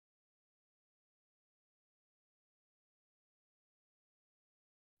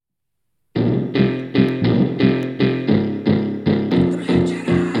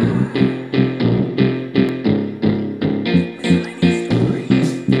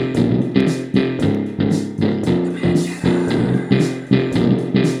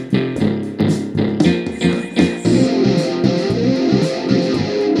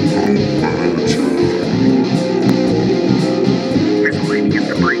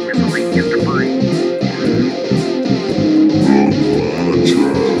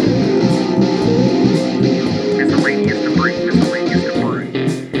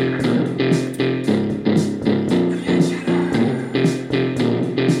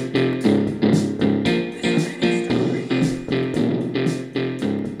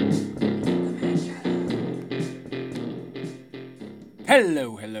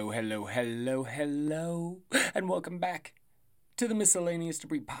Hello, and welcome back to the Miscellaneous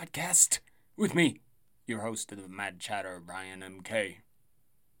Debris Podcast with me, your host of the Mad Chatter, Brian MK.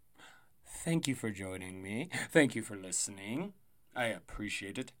 Thank you for joining me. Thank you for listening. I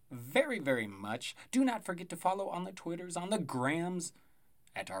appreciate it very, very much. Do not forget to follow on the Twitters, on the Grams,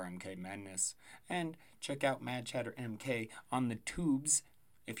 at RMK Madness, and check out Mad Chatter MK on the tubes.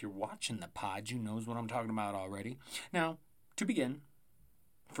 If you're watching the pod, you knows what I'm talking about already. Now, to begin,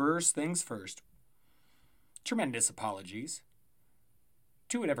 first things first, tremendous apologies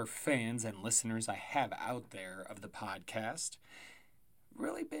to whatever fans and listeners I have out there of the podcast.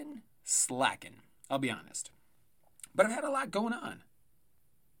 Really been slacking, I'll be honest. But I've had a lot going on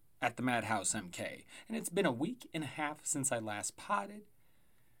at the Madhouse MK, and it's been a week and a half since I last podded,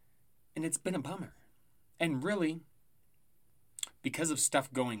 and it's been a bummer. And really, because of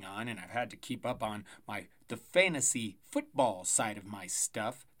stuff going on, and I've had to keep up on the fantasy football side of my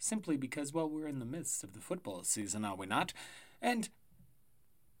stuff, simply because, well, we're in the midst of the football season, are we not? And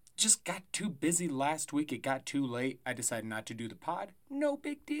just got too busy last week. It got too late. I decided not to do the pod. No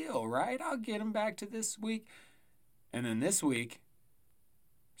big deal, right? I'll get them back to this week. And then this week,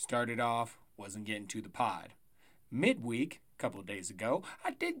 started off, wasn't getting to the pod. Midweek, a couple of days ago,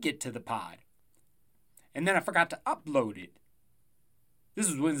 I did get to the pod. And then I forgot to upload it. This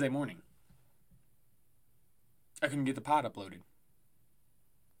was Wednesday morning. I couldn't get the pod uploaded.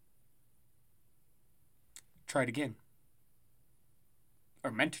 Tried again.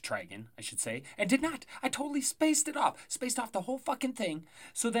 Or meant to try again, I should say. And did not. I totally spaced it off. Spaced off the whole fucking thing.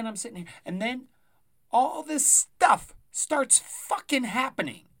 So then I'm sitting here. And then all this stuff starts fucking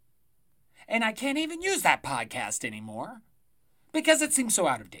happening. And I can't even use that podcast anymore. Because it seems so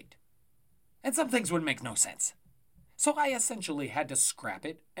out of date. And some things would make no sense. So I essentially had to scrap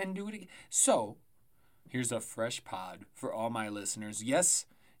it and do it again. So, here's a fresh pod for all my listeners. Yes,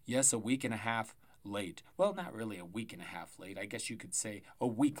 a week and a half late. Well, not really a week and a half late. I guess you could say a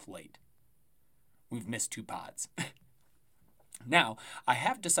week late. We've missed 2 pods. Now, I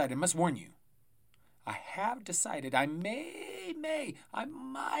have decided, I must warn you, I have decided I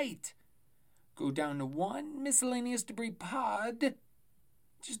might go down to 1 miscellaneous debris pod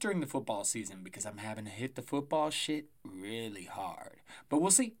just during the football season, because I'm having to hit the football shit really hard. But we'll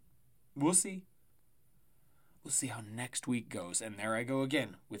see. We'll see how next week goes. And there I go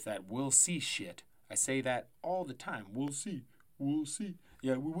again with that we'll see shit. I say that all the time. We'll see. We'll see.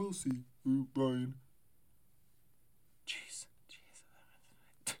 Yeah, we will see. Ooh, Brian. Jeez.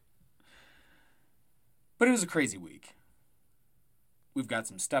 But it was a crazy week. We've got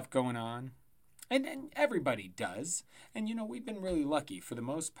some stuff going on. And everybody does. And, we've been really lucky. For the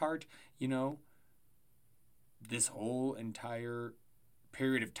most part, this whole entire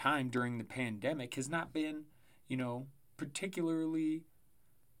period of time during the pandemic has not been, particularly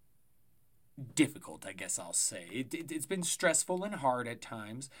difficult, I guess I'll say. It's been stressful and hard at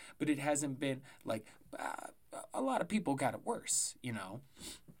times, but it hasn't been like a lot of people got it worse,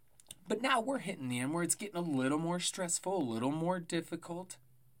 But now we're hitting the end where it's getting a little more stressful, a little more difficult.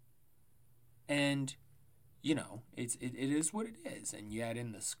 And, it is what it is. And you add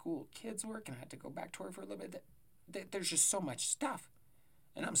in the school kids work, and I had to go back to work for a little bit. There's just so much stuff.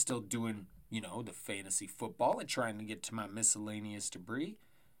 And I'm still doing, the fantasy football and trying to get to my miscellaneous debris.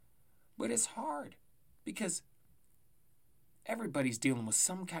 But it's hard because everybody's dealing with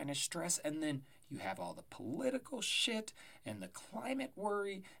some kind of stress. And then you have all the political shit and the climate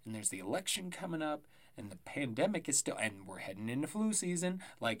worry. And there's the election coming up. And the pandemic is still, and we're heading into flu season.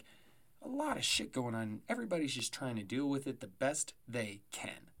 Like, a lot of shit going on. Everybody's just trying to deal with it the best they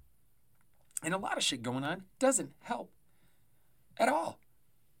can. And a lot of shit going on doesn't help at all.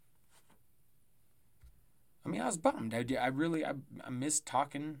 I mean, I was bummed. I missed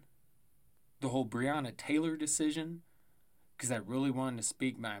talking the whole Breonna Taylor decision because I really wanted to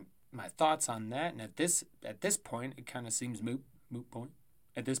speak my thoughts on that. And at this point, it kind of seems moot point.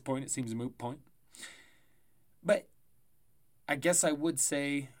 At this point, it seems a moot point. But I guess I would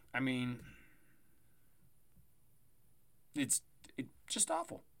say, it's just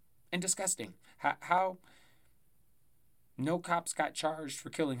awful and disgusting. How no cops got charged for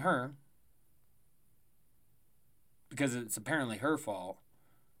killing her because it's apparently her fault.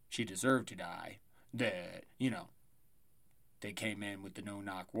 She deserved to die. That, they came in with the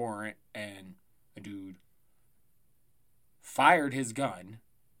no-knock warrant and a dude fired his gun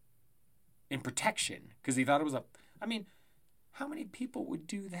in protection because he thought it was how many people would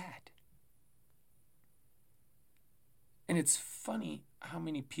do that? And it's funny how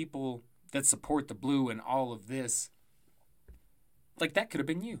many people that support the blue and all of this, like that could have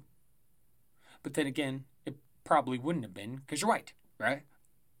been you. But then again, it probably wouldn't have been because you're white, right?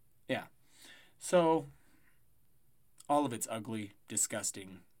 Yeah. So, all of it's ugly,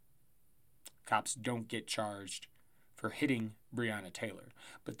 disgusting. Cops don't get charged for hitting Breonna Taylor,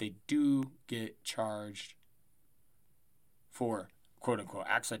 but they do get charged for, quote unquote,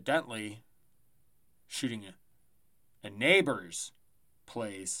 accidentally shooting a neighbor's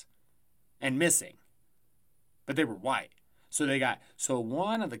place and missing. But they were white. So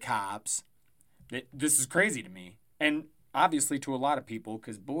one of the cops, this is crazy to me, and obviously to a lot of people,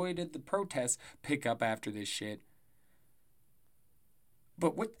 because boy, did the protests pick up after this shit.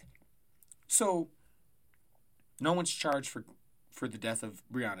 But so no one's charged for the death of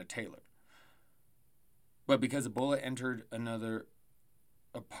Breonna Taylor. But because a bullet entered another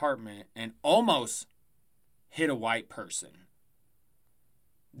apartment and almost hit a white person,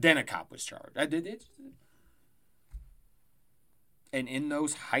 then a cop was charged. And in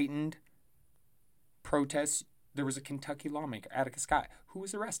those heightened protests, there was a Kentucky lawmaker, Atticus Scott, who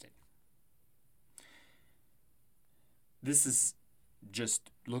was arrested. This is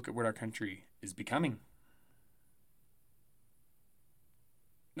just, look at what our country is becoming.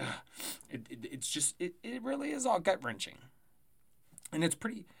 It really is all gut-wrenching. And it's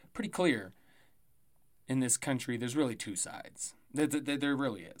pretty clear in this country there's really two sides. There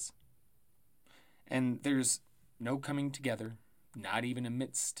really is. And there's no coming together, not even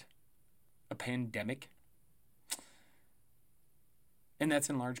amidst a pandemic. And that's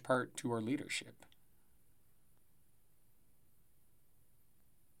in large part to our leadership.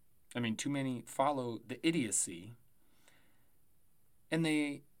 I mean, too many follow the idiocy, and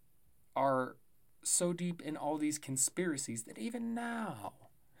they are so deep in all these conspiracies that even now,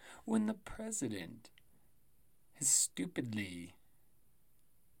 when the president has stupidly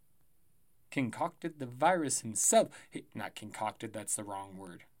concocted the virus himself, not concocted, that's the wrong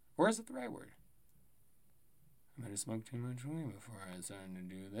word. Or is it the right word? I'm going to smoke too much weed before I started to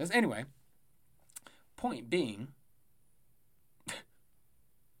do this. Anyway, point being,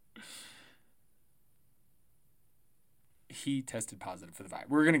 he tested positive for the virus.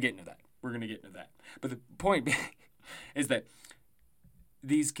 We're going to get into that. But the point being is that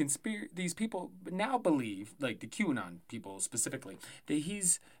these people now believe, like the QAnon people specifically, that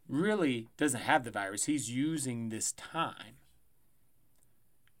he's really doesn't have the virus. He's using this time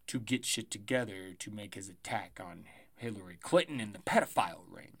to get shit together to make his attack on Hillary Clinton and the pedophile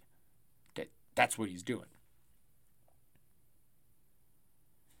ring. That's what he's doing.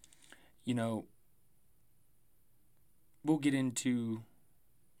 You know, we'll get into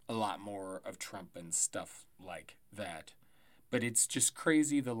a lot more of Trump and stuff like that. But it's just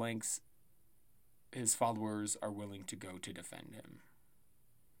crazy the lengths his followers are willing to go to defend him.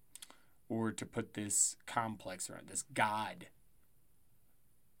 Or to put this complex around this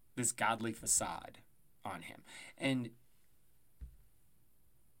godly facade on him. And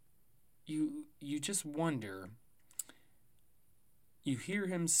you just wonder, you hear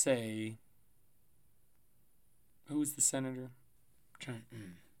him say, who was the senator?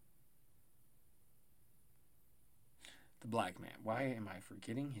 The black man. Why am I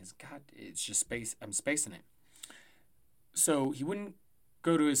forgetting his God? It's just space. I'm spacing it. So he wouldn't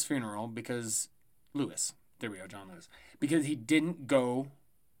go to his funeral because Lewis. There we go, John Lewis. Because he didn't go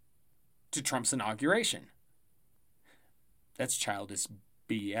to Trump's inauguration. That's childish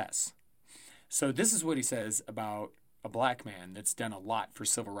BS. So this is what he says about a black man that's done a lot for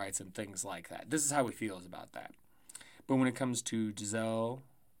civil rights and things like that. This is how he feels about that. But when it comes to Giselle,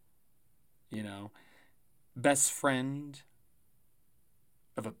 best friend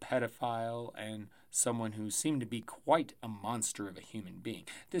of a pedophile and someone who seemed to be quite a monster of a human being.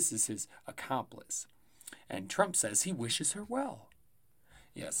 This is his accomplice. And Trump says he wishes her well.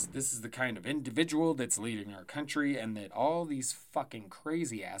 Yes, this is the kind of individual that's leading our country, and that all these fucking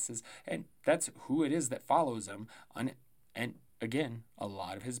crazy asses, and that's who it is that follows him, and again, a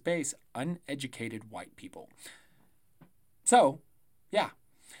lot of his base, uneducated white people. So, yeah.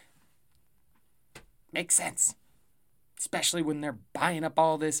 Makes sense. Especially when they're buying up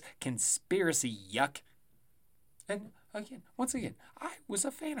all this conspiracy yuck. And once again, I was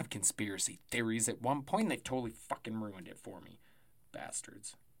a fan of conspiracy theories at one point. They've totally fucking ruined it for me.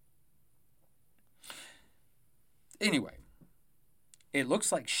 Bastards. Anyway, it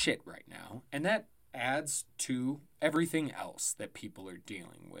looks like shit right now, and that adds to everything else that people are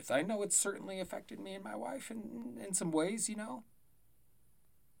dealing with. I know it's certainly affected me and my wife in some ways,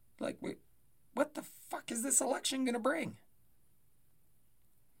 Like, what the fuck is this election going to bring?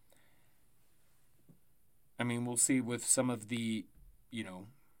 I mean, we'll see with some of the,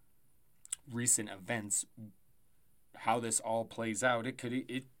 recent events how this all plays out. It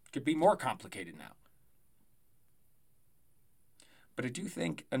could be more complicated now. But I do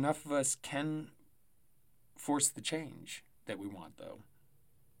think enough of us can force the change that we want, though.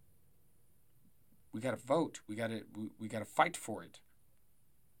 We gotta vote. We gotta fight for it.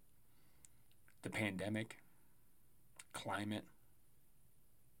 The pandemic, climate,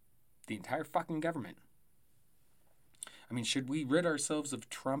 the entire fucking government. I mean, should we rid ourselves of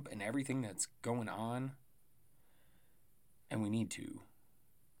Trump and everything that's going on? And we need to.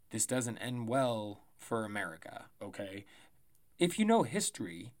 This doesn't end well for America, okay? If you know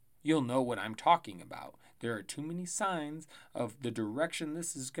history, you'll know what I'm talking about. There are too many signs of the direction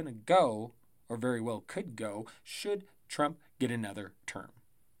this is going to go, or very well could go, should Trump get another term.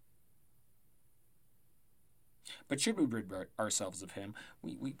 But should we rid ourselves of him,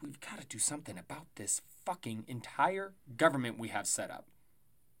 we've got to do something about this fucking entire government we have set up.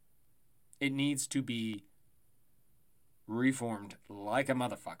 It needs to be reformed like a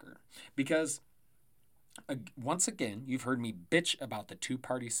motherfucker. Because, once again, you've heard me bitch about the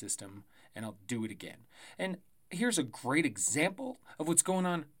two-party system, and I'll do it again. And here's a great example of what's going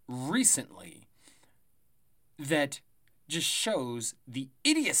on recently that just shows the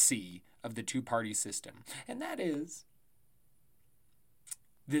idiocy of the two-party system. And that is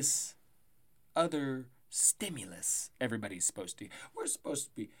this other stimulus everybody's supposed to. We're supposed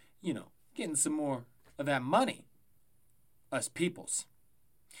to be, getting some more of that money. Us peoples.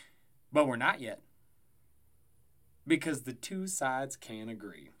 But we're not yet. Because the two sides can't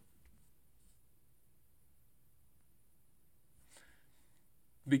agree.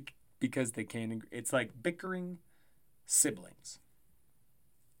 Because they can't agree. It's like bickering siblings.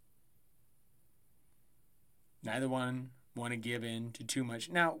 Neither one want to give in to too much.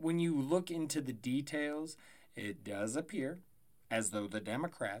 Now, when you look into the details, it does appear as though the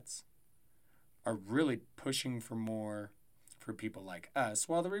Democrats are really pushing for more for people like us,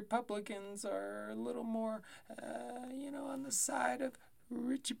 while the Republicans are a little more, on the side of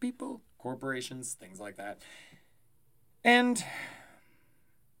rich people, corporations, things like that. And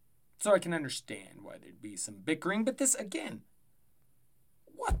so I can understand why there'd be some bickering, but this, again,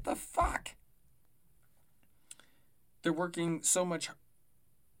 what the fuck? They're working so much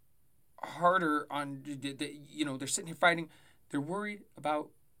harder on, they're sitting here fighting. They're worried about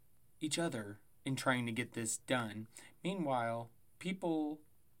each other in trying to get this done. Meanwhile, people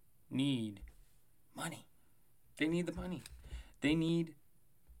need money. They need the money. They need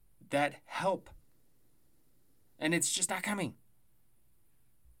that help. And it's just not coming.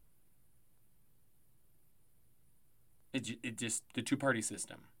 It just, the two-party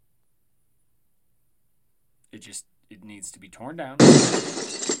system. It needs to be torn down.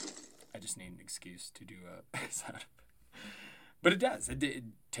 I just need an excuse to do a sound. But it does. It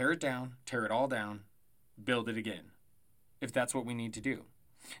tear it down, tear it all down, build it again. If that's what we need to do.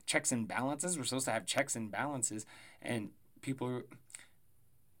 Checks and balances. We're supposed to have checks and balances. And people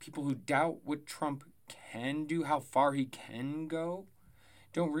who doubt what Trump can do, how far he can go,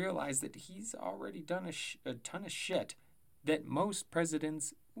 don't realize that he's already done a ton of shit that most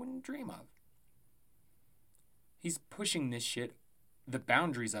presidents wouldn't dream of. He's pushing this shit, the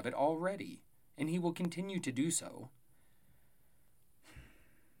boundaries of it already. And he will continue to do so.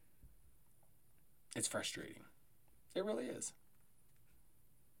 It's frustrating. It really is.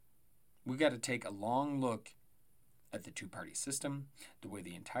 We got to take a long look at the two-party system, the way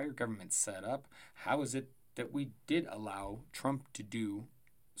the entire government's set up. How is it that we did allow Trump to do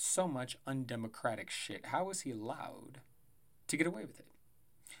so much undemocratic shit? How was he allowed to get away with it?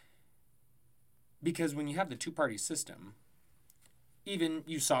 Because when you have the two-party system, even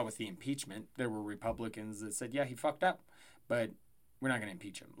you saw with the impeachment, there were Republicans that said, yeah, he fucked up, but we're not going to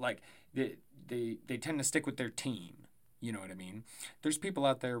impeach him. Like, they tend to stick with their team. You know what I mean? There's people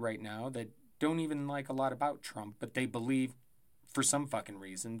out there right now that don't even like a lot about Trump, but they believe, for some fucking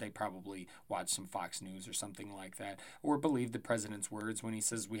reason, they probably watch some Fox News or something like that, or believe the president's words when he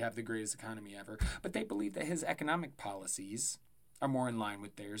says we have the greatest economy ever, but they believe that his economic policies are more in line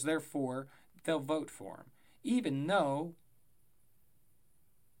with theirs. Therefore, they'll vote for him, even though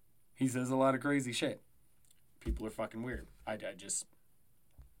he says a lot of crazy shit. People are fucking weird. I just...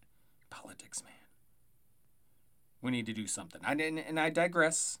 Politics, man. We need to do something. And I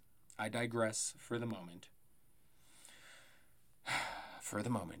digress. I digress for the moment. For the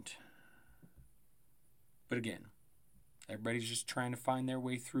moment. But again, everybody's just trying to find their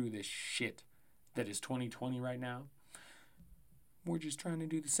way through this shit that is 2020 right now. We're just trying to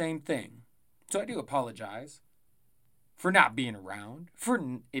do the same thing. So I do apologize for not being around, for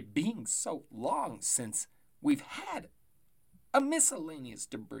it being so long since we've had a miscellaneous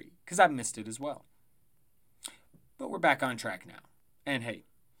debris, because I've missed it as well. But we're back on track now. And hey,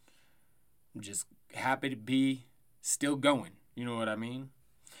 I'm just happy to be still going. You know what I mean?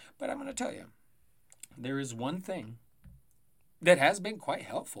 But I'm going to tell you, there is one thing that has been quite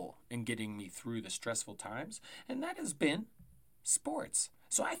helpful in getting me through the stressful times, and that has been sports.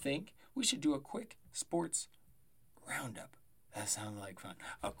 So I think we should do a quick sports roundup. That sounds like fun.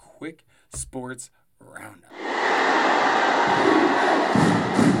 A quick sports roundup.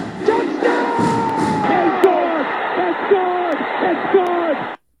 It's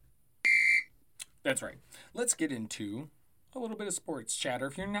good! That's right. Let's get into a little bit of sports chatter.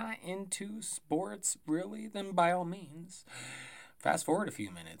 If you're not into sports, really, then by all means, fast forward a few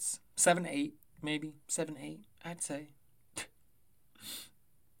minutes. 7, 8, maybe. 7, 8, I'd say.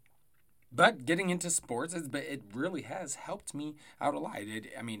 But getting into sports, it really has helped me out a lot.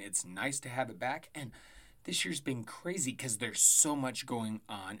 It's nice to have it back. And this year's been crazy because there's so much going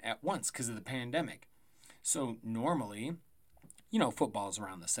on at once because of the pandemic. So normally, football's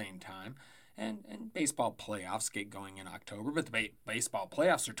around the same time. And baseball playoffs get going in October. But the baseball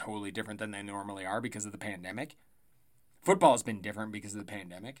playoffs are totally different than they normally are because of the pandemic. Football's been different because of the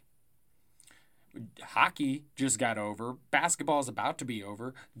pandemic. Hockey just got over. Basketball is about to be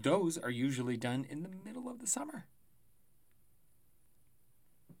over. Those are usually done in the middle of the summer.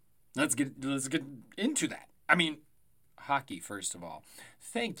 Let's get into that. Hockey, first of all.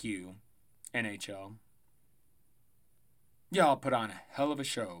 Thank you, NHL. Y'all put on a hell of a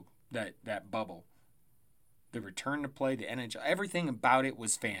show, that bubble. The return to play, the NHL, everything about it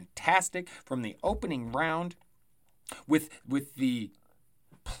was fantastic from the opening round with the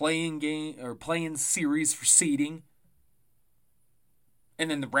playing game or playing series for seeding, and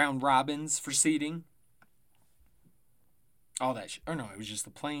then the round robins for seeding. All that it was just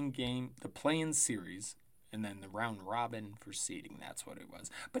the playing game, the playing series, and then the round robin for seeding. That's what it was.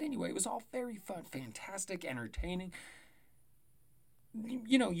 But anyway, it was all very fun, fantastic, entertaining.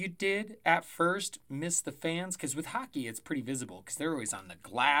 You did at first miss the fans because with hockey it's pretty visible because they're always on the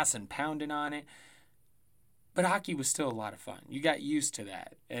glass and pounding on it. But hockey was still a lot of fun. You got used to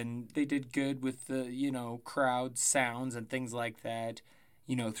that. And they did good with the, crowd sounds and things like that,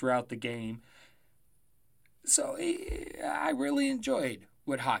 throughout the game. So I really enjoyed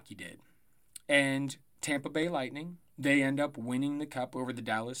what hockey did. And Tampa Bay Lightning, they end up winning the cup over the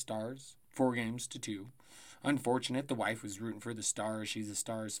Dallas Stars, 4-2. Unfortunate, the wife was rooting for the Stars. She's a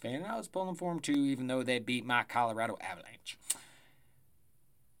Stars fan. And I was pulling for them too, even though they beat my Colorado Avalanche.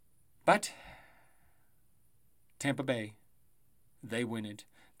 But Tampa Bay, they win it.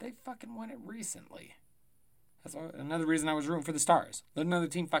 They fucking won it recently. That's another reason I was rooting for the Stars. Let another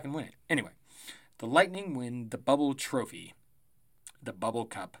team fucking win it. Anyway, the Lightning win the Bubble Trophy, the Bubble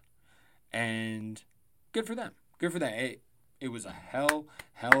Cup, and good for them. Good for that. It was a hell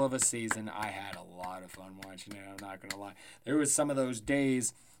of a season. I had a lot of fun watching it. I'm not going to lie. There was some of those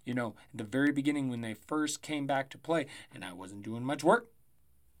days, at the very beginning when they first came back to play, and I wasn't doing much work.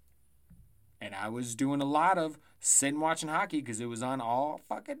 And I was doing a lot of sitting watching hockey because it was on all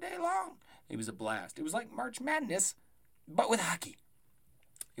fucking day long. It was a blast. It was like March Madness, but with hockey.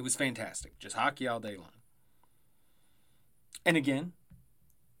 It was fantastic. Just hockey all day long. And again,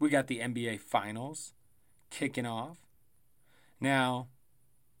 we got the NBA Finals kicking off. Now,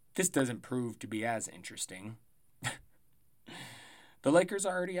 this doesn't prove to be as interesting. The Lakers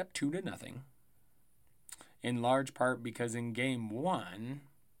are already up 2-0. In large part because in Game 1,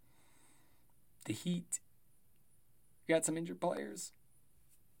 the Heat got some injured players.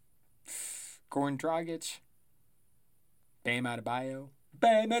 Goran Dragic, Bam Adebayo.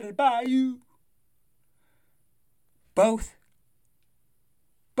 Both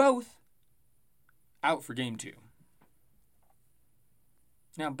out for Game 2.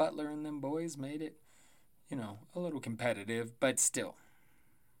 Now, Butler and them boys made it, a little competitive, but still.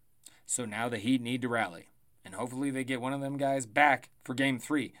 So now the Heat need to rally. And hopefully they get one of them guys back for Game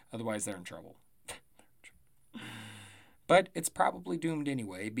 3. Otherwise, they're in trouble. But it's probably doomed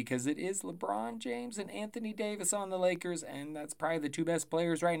anyway because it is LeBron James and Anthony Davis on the Lakers, and that's probably the two best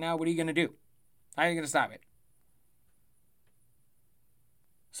players right now. What are you going to do? How are you going to stop it?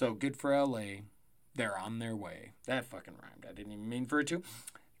 So good for LA. They're on their way. That fucking rhymed. I didn't even mean for it to.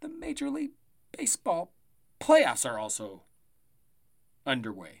 The Major League Baseball playoffs are also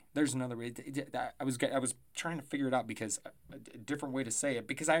underway. There's another way. I was trying to figure it out because a different way to say it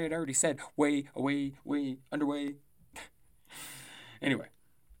because I had already said way, away, way, underway. Anyway,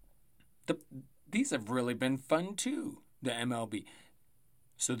 these have really been fun too, the MLB.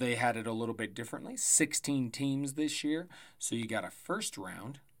 So they had it a little bit differently. 16 teams this year. So you got a first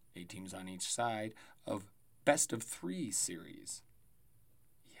round, 8 teams on each side, of best of 3 series.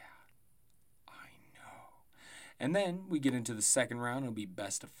 Yeah, I know. And then we get into the second round. It'll be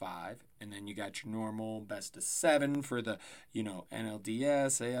best of 5. And then you got your normal best of 7 for the,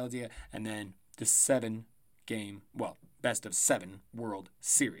 NLDS, ALDS, and then the 7-game, best of 7 World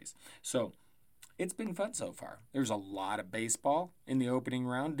Series. So it's been fun so far. There's a lot of baseball in the opening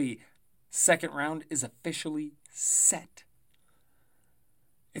round. The second round is officially set.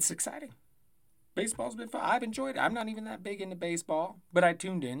 It's exciting. Baseball's been fun. I've enjoyed it. I'm not even that big into baseball, but I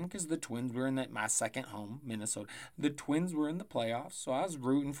tuned in because the Twins were in my second home, Minnesota. The Twins were in the playoffs, so I was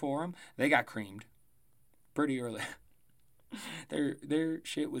rooting for them. They got creamed pretty early. Their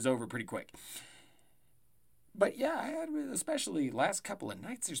shit was over pretty quick. But yeah, I had, especially last couple of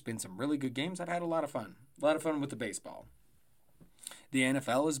nights, there's been some really good games. I've had a lot of fun. A lot of fun with the baseball. The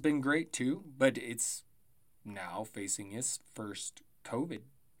NFL has been great too, but it's now facing its first COVID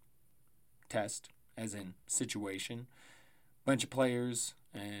test, as in situation. Bunch of players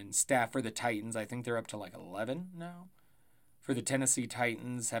and staff for the Titans, I think they're up to like 11 now, for the Tennessee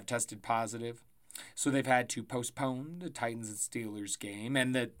Titans have tested positive. So they've had to postpone the Titans and Steelers game,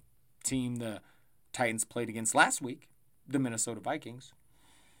 and the team the Titans played against last week, the Minnesota Vikings.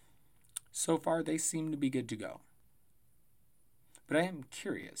 So far, they seem to be good to go. But I am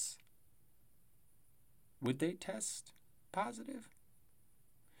curious, would they test positive?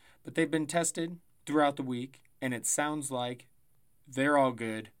 But they've been tested throughout the week, and it sounds like they're all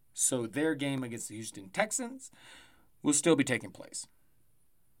good. So their game against the Houston Texans will still be taking place.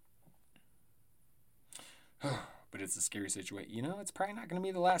 But it's a scary situation. It's probably not going to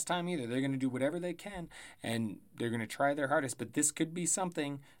be the last time either. They're going to do whatever they can, and they're going to try their hardest. But this could be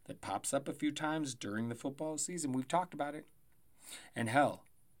something that pops up a few times during the football season. We've talked about it. And hell,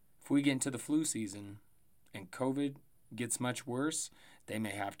 if we get into the flu season and COVID gets much worse, they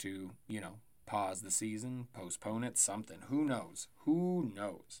may have to, pause the season, postpone it, something. Who knows?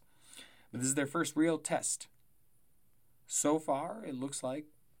 But this is their first real test. So far, it looks like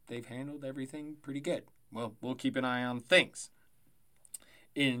they've handled everything pretty good. Well, we'll keep an eye on things.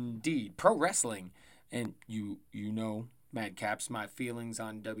 Indeed, pro wrestling, and you know, Madcap's my feelings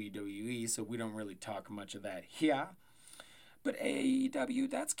on WWE, so we don't really talk much of that here. But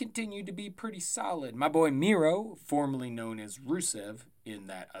AEW, that's continued to be pretty solid. My boy Miro, formerly known as Rusev in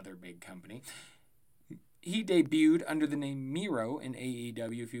that other big company, he debuted under the name Miro in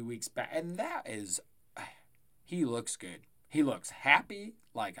AEW a few weeks back, and he looks good. He looks happy,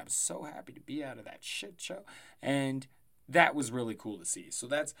 like I'm so happy to be out of that shit show, and that was really cool to see. So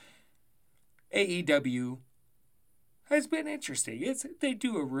that's AEW has been interesting. They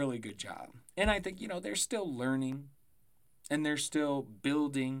do a really good job, and I think they're still learning. And they're still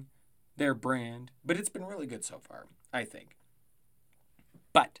building their brand. But it's been really good so far, I think.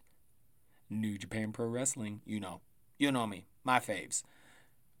 But New Japan Pro Wrestling, you know me, my faves.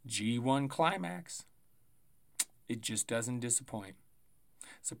 G1 Climax. It just doesn't disappoint.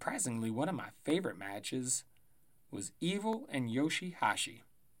 Surprisingly, one of my favorite matches was Evil and Yoshihashi.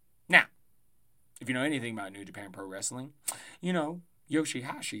 Now, if you know anything about New Japan Pro Wrestling,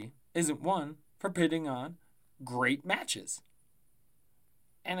 Yoshihashi isn't one for putting on great matches.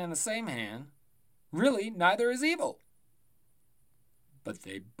 And in the same hand, really, neither is Evil. But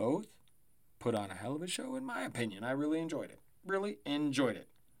they both put on a hell of a show, in my opinion. I really enjoyed it.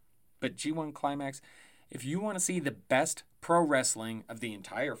 But G1 Climax, if you want to see the best pro wrestling of the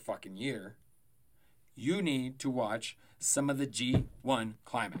entire fucking year, you need to watch some of the G1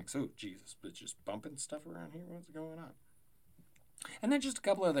 Climax. Oh, Jesus, but just bumping stuff around here? What's going on? And then just a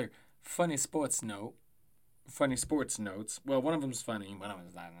couple other funny sports notes. Well, one of them's funny, one of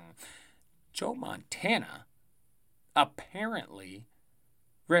them's not. Joe Montana apparently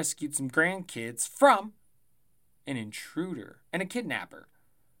rescued some grandkids from an intruder and a kidnapper.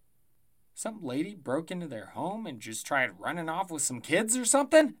 Some lady broke into their home and just tried running off with some kids or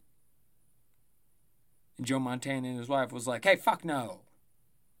something. And Joe Montana and his wife was like, hey, fuck no.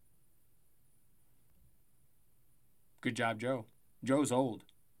 Good job, Joe. Joe's old.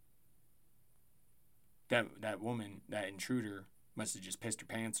 That woman, that intruder, must have just pissed her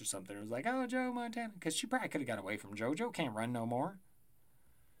pants or something. It was like, oh, Joe Montana. Because she probably could have got away from Joe. Joe can't run no more.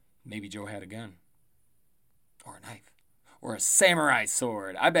 Maybe Joe had a gun. Or a knife. Or a samurai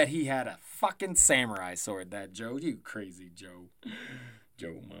sword. I bet he had a fucking samurai sword, that Joe. You crazy Joe.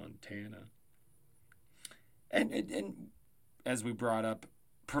 Joe Montana. And as we brought up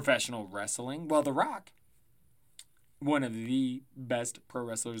professional wrestling, well, The Rock, one of the best pro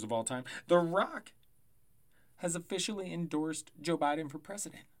wrestlers of all time, The Rock has officially endorsed Joe Biden for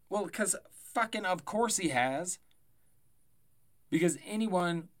president. Well, because fucking of course he has. Because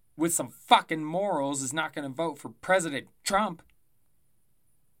anyone with some fucking morals is not going to vote for President Trump.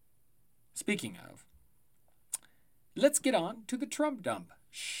 Speaking of, let's get on to the Trump dump,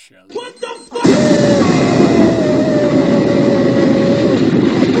 shall we? What the fuck?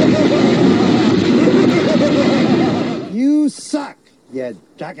 You suck, you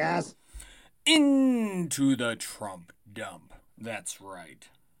jackass. Into the Trump dump. That's right.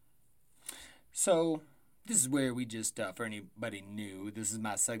 So, this is where we just, for anybody new, this is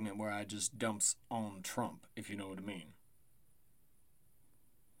my segment where I just dumps on Trump, if you know what I mean.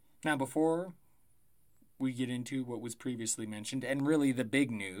 Now, before we get into what was previously mentioned, and really the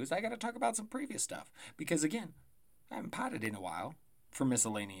big news, I got to talk about some previous stuff. Because, again, I haven't potted in a while for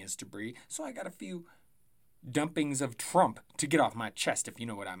miscellaneous debris, so I got a few dumpings of Trump to get off my chest, if you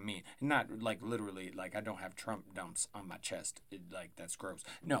know what I mean. Not like literally, like I don't have Trump dumps on my chest. Like, that's gross.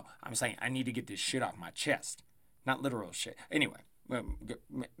 No, I'm saying I need to get this shit off my chest. Not literal shit. Anyway.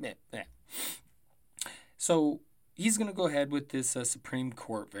 So, he's going to go ahead with this Supreme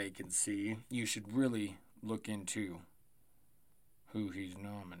Court vacancy. You should really look into who he's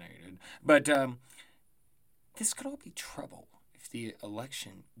nominated. But this could all be trouble if the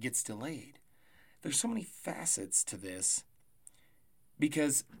election gets delayed. There's so many facets to this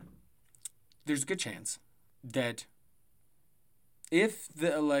because there's a good chance that if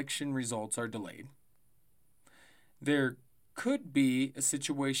the election results are delayed, there could be a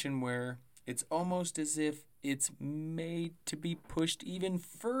situation where it's almost as if it's made to be pushed even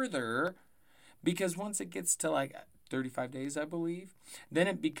further, because once it gets to like 35 days, I believe, then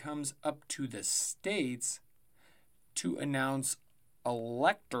it becomes up to the states to announce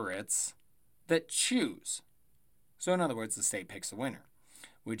electorates that choose. So in other words, the state picks a winner,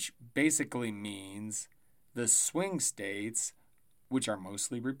 which basically means the swing states, which are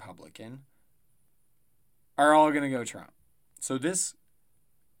mostly Republican, are all going to go Trump. So this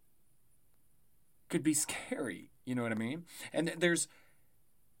could be scary, you know what I mean? And there's,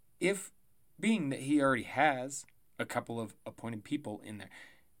 if being that he already has a couple of appointed people in there,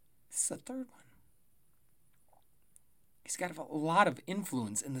 this is a third one. He's got a lot of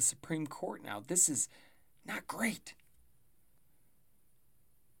influence in the Supreme Court now. This is not great.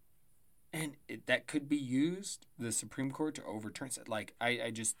 And that could be used, the Supreme Court, to overturn it. Like,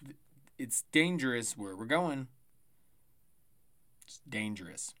 I just, it's dangerous where we're going. It's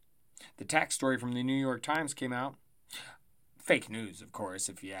dangerous. The tax story from the New York Times came out. Fake news, of course,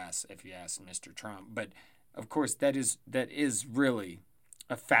 if you ask Mr. Trump. But, of course, that is really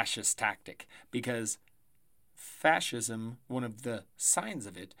a fascist tactic, because fascism, one of the signs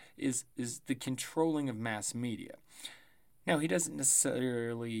of it, is the controlling of mass media. Now, he doesn't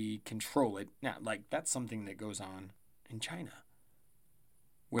necessarily control it. Now, like, that's something that goes on in China,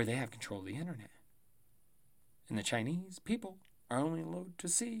 where they have control of the internet. And the Chinese people are only allowed to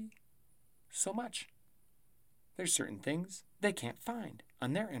see so much. There's certain things they can't find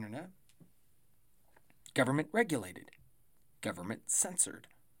on their internet. Government regulated. Government censored.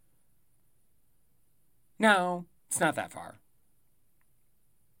 No, it's not that far.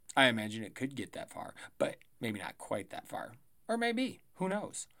 I imagine it could get that far, but maybe not quite that far. Or maybe. Who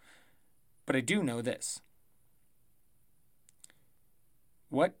knows? But I do know this.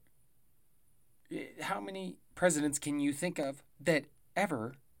 How many presidents can you think of that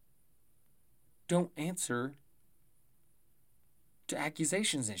ever don't answer to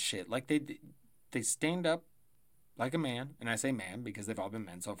accusations and shit? Like, they stand up like a man, and I say man because they've all been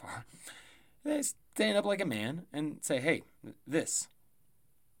men so far. They stand up like a man and say, hey, this.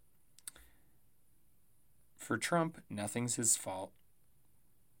 For Trump, nothing's his fault.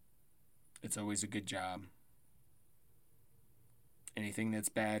 It's always a good job. Anything that's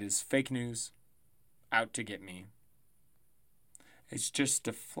bad is fake news, out to get me. It's just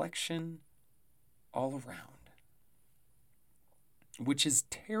deflection all around, which is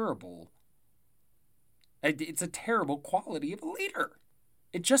terrible. It's a terrible quality of a leader.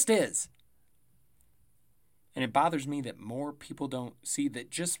 It just is. And it bothers me that more people don't see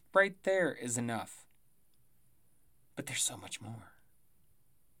that just right there is enough. But there's so much more.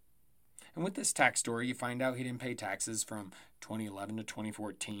 And with this tax story, you find out he didn't pay taxes from 2011 to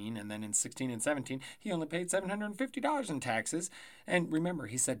 2014. And then in 16 and 17, he only paid $750 in taxes. And remember,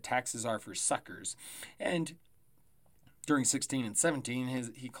 he said taxes are for suckers. And during 16 and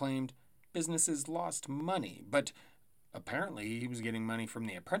 17, he claimed businesses lost money. But apparently, he was getting money from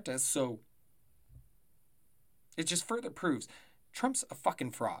The Apprentice. So it just further proves Trump's a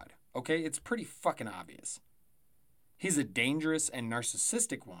fucking fraud. Okay? It's pretty fucking obvious. He's a dangerous and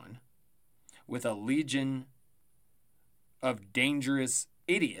narcissistic one with a legion of dangerous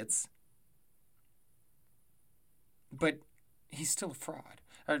idiots, but he's still a fraud.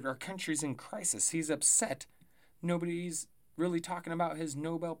 Our country's in crisis. He's upset. Nobody's really talking about his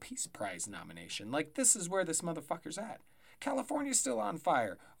Nobel Peace Prize nomination. Like, this is where this motherfucker's at. California's still on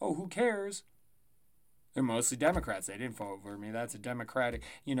fire. Oh, who cares? They're mostly Democrats. They didn't vote for me. That's a Democratic,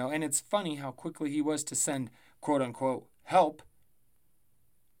 and it's funny how quickly he was to send, quote unquote, help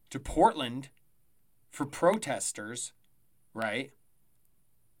to Portland for protesters, right?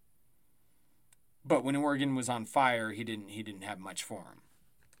 But when Oregon was on fire, he didn't have much for him.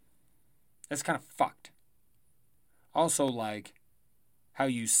 That's kind of fucked. Also, like, how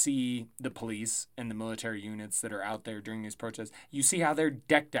you see the police and the military units that are out there during these protests. You see how they're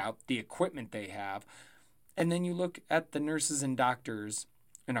decked out, the equipment they have. And then you look at the nurses and doctors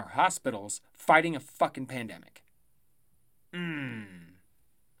in our hospitals fighting a fucking pandemic.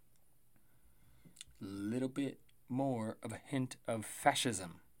 Little bit more of a hint of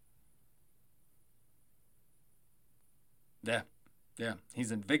fascism. Yeah.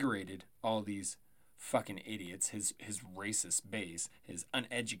 He's invigorated all these fucking idiots, his racist base, his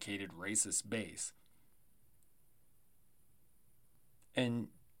uneducated racist base. And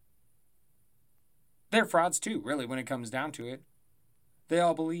they're frauds too, really, when it comes down to it. They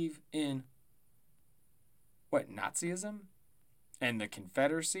all believe in, Nazism? And the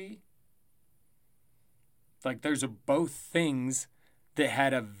Confederacy? Like, those are both things that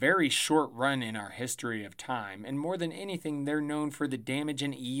had a very short run in our history of time. And more than anything, they're known for the damage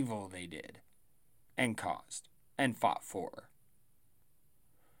and evil they did and caused and fought for.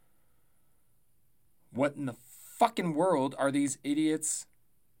 What in the fucking world are these idiots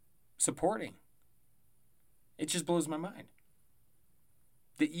supporting? It just blows my mind.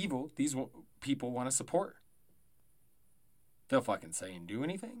 The evil these people want to support. They'll fucking say and do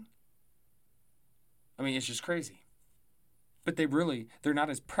anything. I mean, it's just crazy. But they're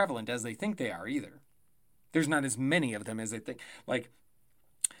not as prevalent as they think they are either. There's not as many of them as they think. Like,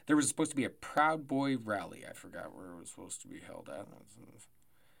 there was supposed to be a Proud Boy rally. I forgot where it was supposed to be held at.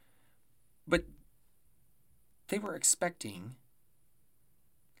 But they were expecting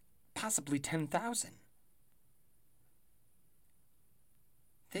possibly 10,000.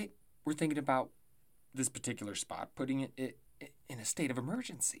 They were thinking about this particular spot, putting it in a state of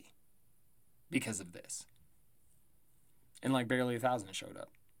emergency because of this. And like barely 1,000 showed up.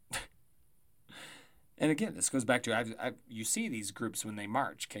 And again, this goes back to, you see these groups when they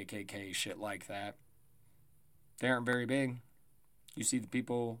march, KKK, shit like that. They aren't very big. You see the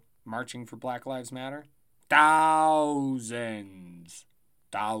people marching for Black Lives Matter? Thousands.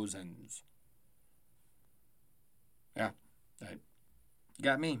 Yeah, that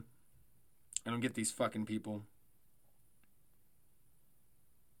got me. I don't get these fucking people.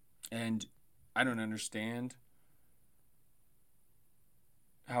 And I don't understand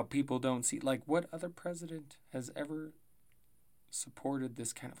how people don't see, like, what other president has ever supported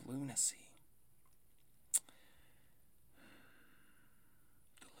this kind of lunacy?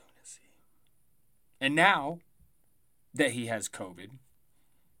 The lunacy. And now that he has COVID,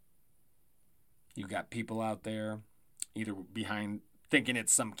 you got people out there either behind thinking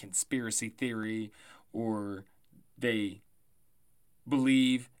it's some conspiracy theory, or they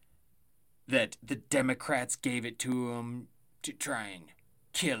believe that the Democrats gave it to him to try and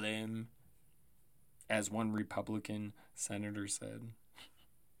kill him, as one Republican senator said.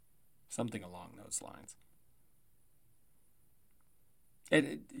 Something along those lines.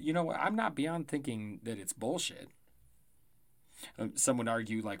 And you know what? I'm not beyond thinking that it's bullshit. Some would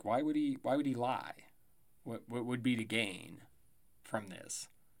argue, like, why would he lie? What would be to gain from this?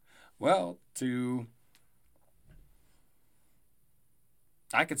 Well,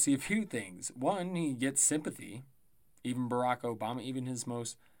 I could see a few things. One, he gets sympathy. Even Barack Obama, even his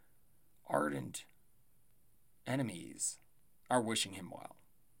most ardent enemies are wishing him well.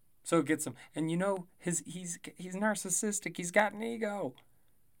 So it gets him. And he's narcissistic. He's got an ego.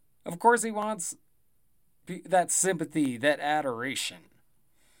 Of course he wants that sympathy, that adoration.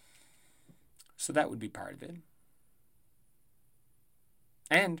 So that would be part of it.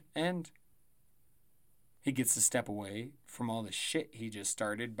 And he gets to step away from all the shit he just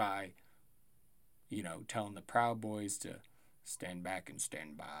started by, telling the Proud Boys to stand back and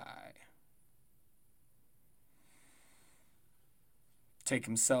stand by. Take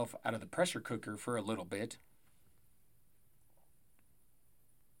himself out of the pressure cooker for a little bit.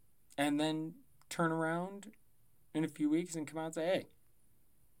 And then turn around in a few weeks and come out and say, hey,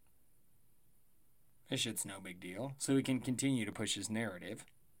 this shit's no big deal. So he can continue to push his narrative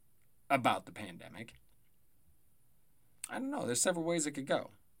about the pandemic. I don't know. There's several ways it could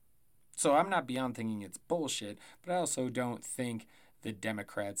go. So I'm not beyond thinking it's bullshit, but I also don't think the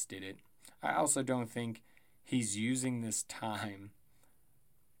Democrats did it. I also don't think he's using this time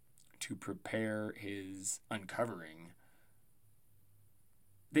to prepare his uncovering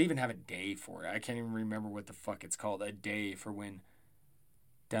They even have a day for it. I can't even remember what the fuck it's called. A day for when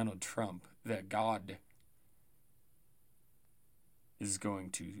Donald Trump, the god, is going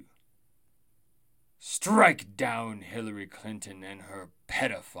to strike down Hillary Clinton and her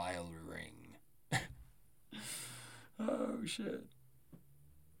pedophile ring. Oh, shit.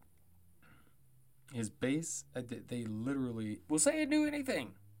 His base, they literally will say and do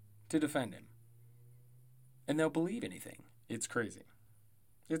anything to defend him. And they'll believe anything. It's crazy.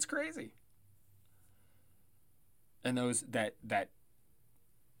 It's crazy. And those that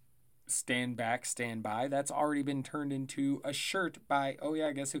stand back, stand by, that's already been turned into a shirt by, oh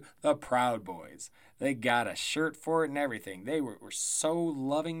yeah, guess who? The Proud Boys. They got a shirt for it and everything. They were so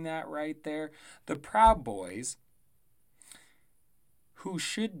loving that right there. The Proud Boys, who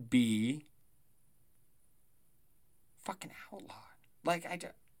should be fucking outlawed. Like,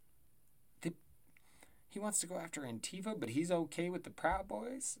 he wants to go after Antifa, but he's okay with the Proud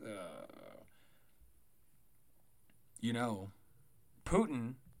Boys?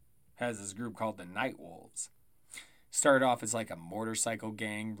 Putin has this group called the Night Wolves. Started off as like a motorcycle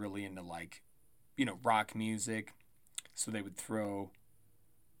gang, really into like, rock music. So they would throw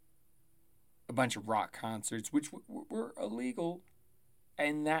a bunch of rock concerts, which were illegal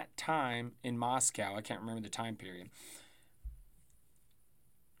in that time in Moscow. I can't remember the time period.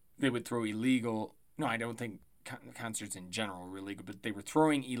 They would throw illegal... No, I don't think concerts in general were illegal, but they were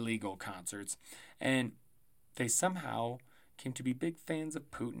throwing illegal concerts. And they somehow came to be big fans of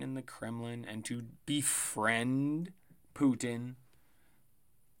Putin and the Kremlin and to befriend Putin.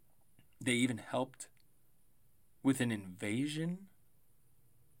 They even helped with an invasion.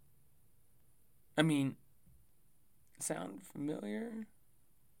 I mean, sound familiar?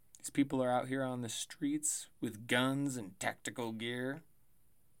 These people are out here on the streets with guns and tactical gear.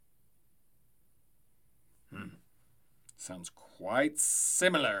 Sounds quite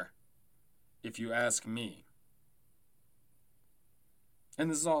similar, if you ask me. And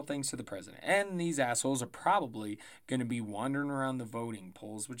this is all thanks to the president. And these assholes are probably going to be wandering around the voting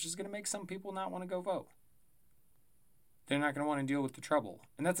polls, which is going to make some people not want to go vote. They're not going to want to deal with the trouble.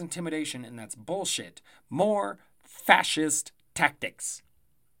 And that's intimidation, and that's bullshit. More fascist tactics.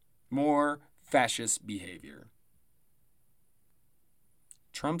 More fascist behavior.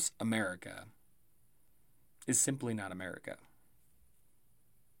 Trump's America is simply not America.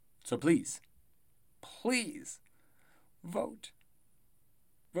 So please, vote.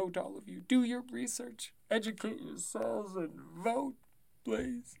 Vote, all of you. Do your research. Educate yourselves and vote,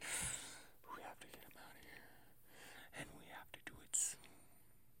 please. We have to get him out of here. And we have to do it soon.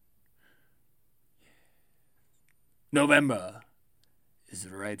 Yes. November is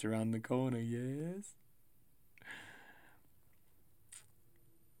right around the corner, yes?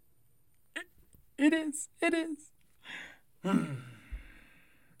 It is.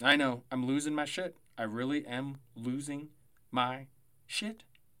 I know. I'm losing my shit. I really am losing my shit.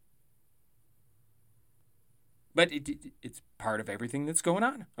 But it's part of everything that's going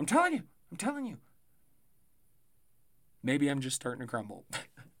on. I'm telling you. Maybe I'm just starting to crumble.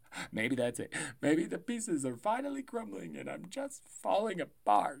 Maybe that's it. Maybe the pieces are finally crumbling and I'm just falling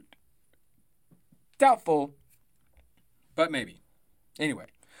apart. Doubtful. But maybe. Anyway,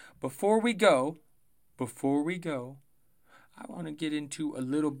 before we go, I want to get into a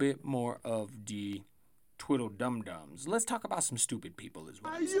little bit more of the twiddle dum-dums. Let's talk about some stupid people as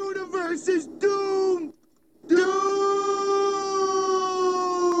well. Our universe is doomed! Doomed!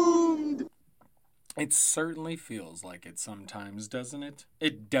 It certainly feels like it sometimes, doesn't it?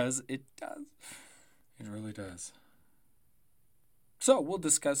 It does. It really does. So we'll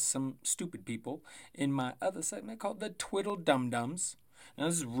discuss some stupid people in my other segment called the Twiddle Dum-Dums. Now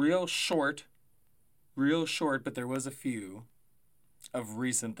this is real short, but there was a few of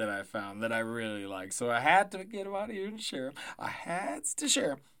recent that I found that I really like. So I had to get them out of here and share them. I had to share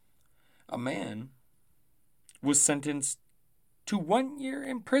them. A man was sentenced to 1 year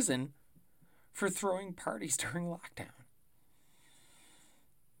in prison for throwing parties during lockdown.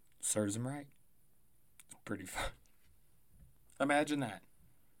 Serves him right. It's pretty fun. Imagine that.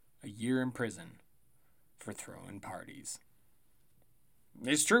 A year in prison for throwing parties.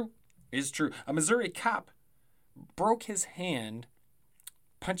 It's true. A Missouri cop broke his hand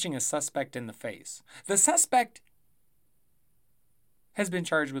punching a suspect in the face. The suspect has been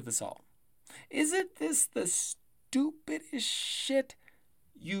charged with assault. Isn't this the stupidest shit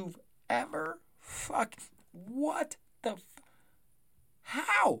you've ever what the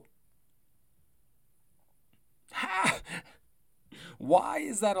How? Why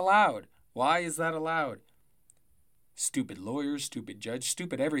is that allowed? Stupid lawyers, stupid judge,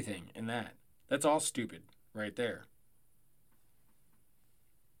 stupid everything in that. That's all stupid right there.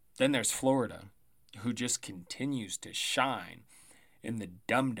 Then there's Florida, who just continues to shine in the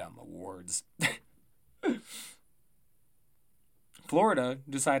Dum Dum Awards. Florida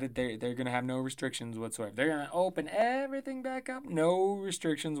decided they're going to have no restrictions whatsoever. They're going to open everything back up, no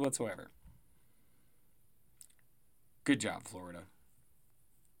restrictions whatsoever. Good job, Florida.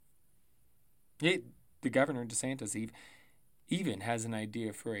 The governor, DeSantis, even has an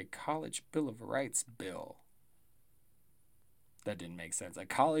idea for a college Bill of Rights bill. That didn't make sense. A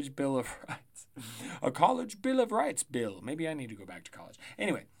college Bill of Rights. A college Bill of Rights bill. Maybe I need to go back to college.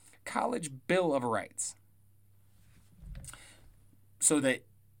 Anyway, college Bill of Rights. So that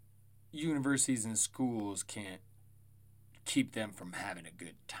universities and schools can't keep them from having a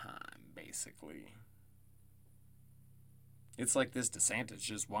good time, basically. It's like this DeSantis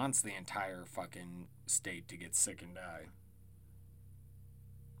just wants the entire fucking state to get sick and die.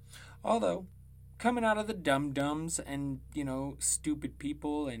 Although, coming out of the dum-dums and, stupid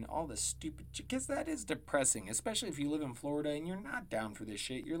people and all the stupid... Because that is depressing, especially if you live in Florida and you're not down for this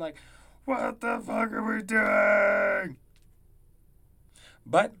shit. You're like, what the fuck are we doing?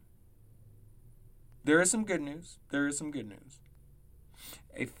 But, there is some good news.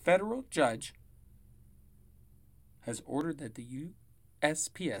 A federal judge has ordered that the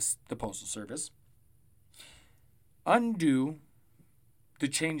USPS, the Postal Service, undo the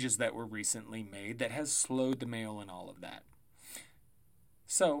changes that were recently made that has slowed the mail and all of that.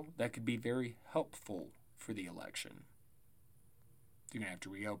 So, that could be very helpful for the election. You're going to have to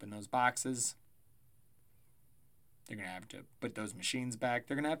reopen those boxes. They're going to have to put those machines back.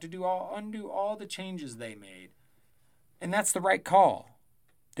 They're going to have to undo all the changes they made. And that's the right call.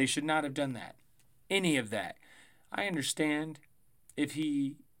 They should not have done that. Any of that. I understand if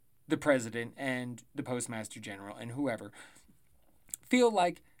the president and the postmaster general and whoever feel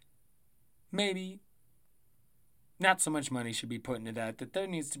like maybe not so much money should be put into that there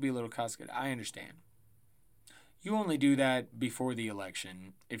needs to be a little cost cut. I understand. You only do that before the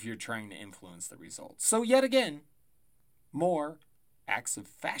election if you're trying to influence the results. So yet again, more acts of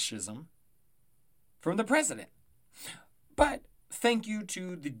fascism from the president. But thank you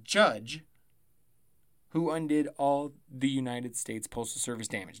to the judge who undid all the United States Postal Service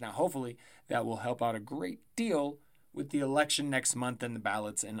damage. Now, hopefully, that will help out a great deal with the election next month and the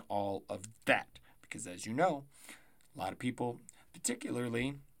ballots and all of that. Because as you know, a lot of people,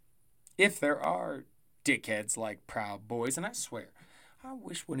 particularly if there are dickheads like Proud Boys, and I swear, I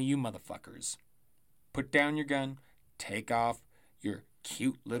wish one of you motherfuckers put down your gun, take off your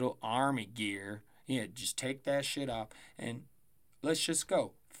cute little army gear. Yeah, just take that shit off and let's just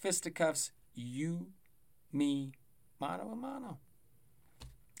go. Fisticuffs, you, me, mano a mano.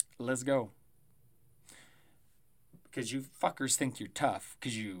 Let's go. Because you fuckers think you're tough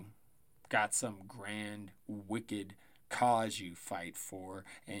because you got some grand, wicked cause you fight for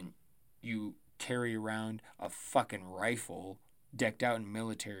and you carry around a fucking rifle decked out in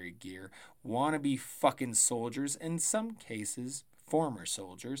military gear, wannabe fucking soldiers, in some cases former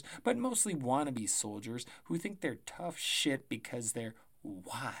soldiers, but mostly wannabe soldiers who think they're tough shit because they're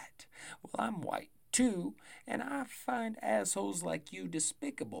white. Well, I'm white too, and I find assholes like you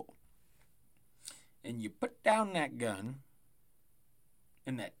despicable. And you put down that gun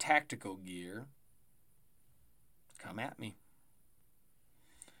and that tactical gear, come at me.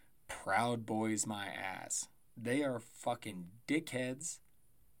 Proud Boys my ass. They are fucking dickheads.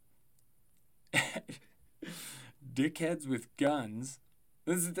 Dickheads with guns.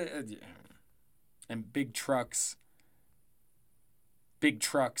 And big trucks. Big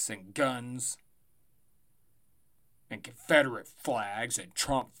trucks and guns. And Confederate flags and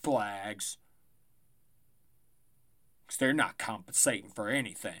Trump flags. Because they're not compensating for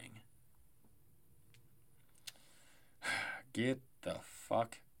anything. Get the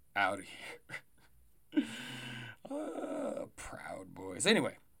fuck out of here. Proud Boys.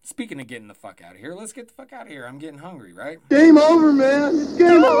 Anyway, speaking of getting the fuck out of here, let's get the fuck out of here. I'm getting hungry, right? Game over, man. It's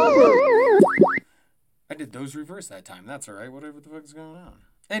game over. I did those reverse that time. That's all right. Whatever the fuck's going on.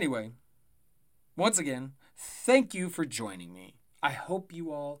 Anyway, once again, thank you for joining me. I hope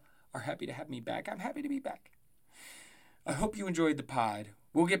you all are happy to have me back. I'm happy to be back. I hope you enjoyed the pod.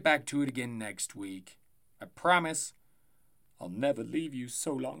 We'll get back to it again next week. I promise I'll never leave you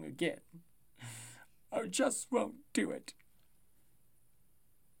so long again. I just won't do it.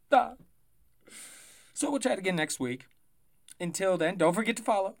 So we'll chat again next week. Until then, don't forget to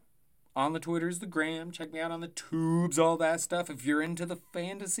follow. On the Twitters, the gram. Check me out on the tubes, all that stuff. If you're into the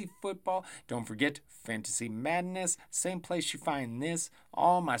fantasy football, don't forget Fantasy Madness. Same place you find this.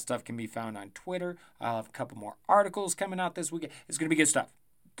 All my stuff can be found on Twitter. I'll have a couple more articles coming out this weekend. It's going to be good stuff.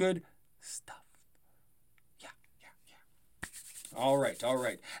 Good stuff. Yeah. All right, all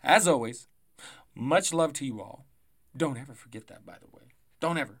right. As always, much love to you all. Don't ever forget that, by the way.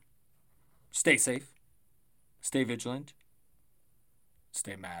 Don't ever. Stay safe. Stay vigilant.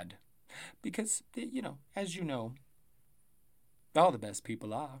 Stay mad. Because, as you know, all the best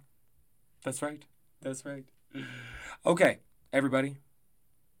people are. That's right. That's right. Okay, everybody.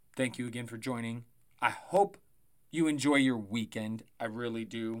 Thank you again for joining. I hope you enjoy your weekend. I really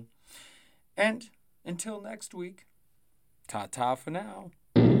do. And until next week, ta-ta for now.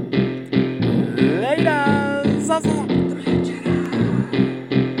 Later!